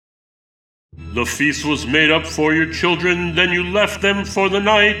The feast was made up for your children, then you left them for the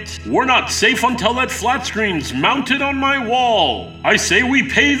night. We're not safe until that flat screen's mounted on my wall. I say we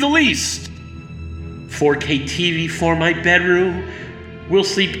pay the least. 4K TV for my bedroom. We'll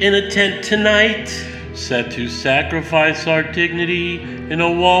sleep in a tent tonight. Set to sacrifice our dignity in a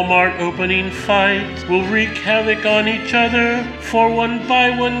Walmart opening fight. We'll wreak havoc on each other for one buy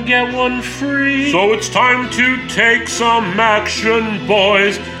one get one free. So it's time to take some action,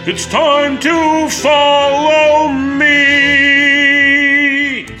 boys. It's time to follow me.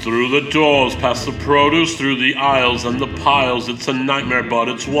 Through the doors, past the produce, through the aisles and the piles. It's a nightmare, but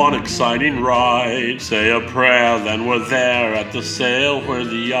it's one exciting ride. Say a prayer, then we're there at the sale where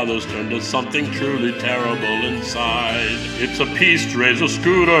the others turn to something truly terrible inside. It's a piece, raise a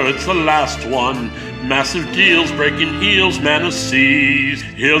scooter, it's the last one. Massive deals, breaking heels, man of seas.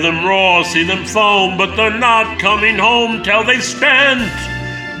 Hear them roar, see them foam, but they're not coming home till they spent,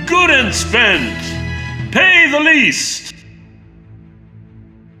 good and spent, pay the least.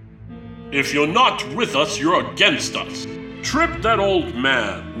 If you're not with us, you're against us. Trip that old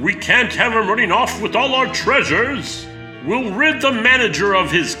man. We can't have him running off with all our treasures. We'll rid the manager of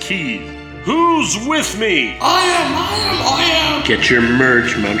his keys. Who's with me? I am. Get your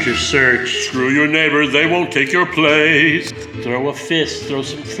merch, mount your search. Screw your neighbor, they won't take your place. Throw a fist, throw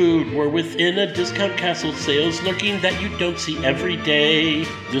some food. We're within a discount castle, sales lurking that you don't see every day.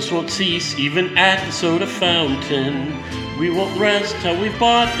 This won't cease even at the soda fountain. We won't rest till we've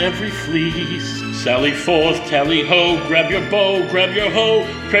bought every fleece. Sally forth, tally ho, grab your bow, grab your hoe.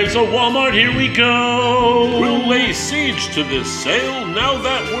 Praise the Walmart, here we go. We'll lay siege to this sale now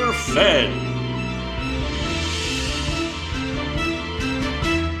that we're fed.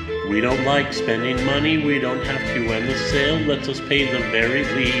 We don't like spending money, we don't have to, and the sale lets us pay the very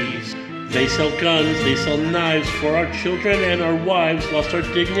least. They sell guns, they sell knives for our children and our wives. Lost our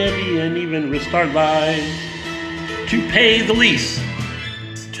dignity and even risked our lives to pay the least.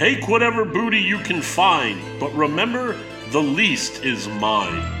 Take whatever booty you can find, but remember, the least is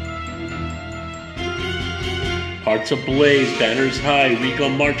mine. Hearts ablaze, banners high, we go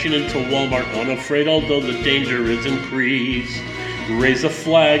marching into Walmart unafraid, although the danger is increased. Raise a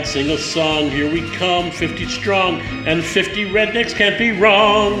flag, sing a song, here we come, 50 strong, and 50 rednecks can't be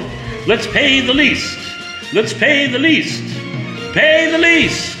wrong. Let's pay the least, let's pay the least, pay the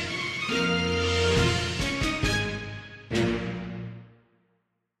least.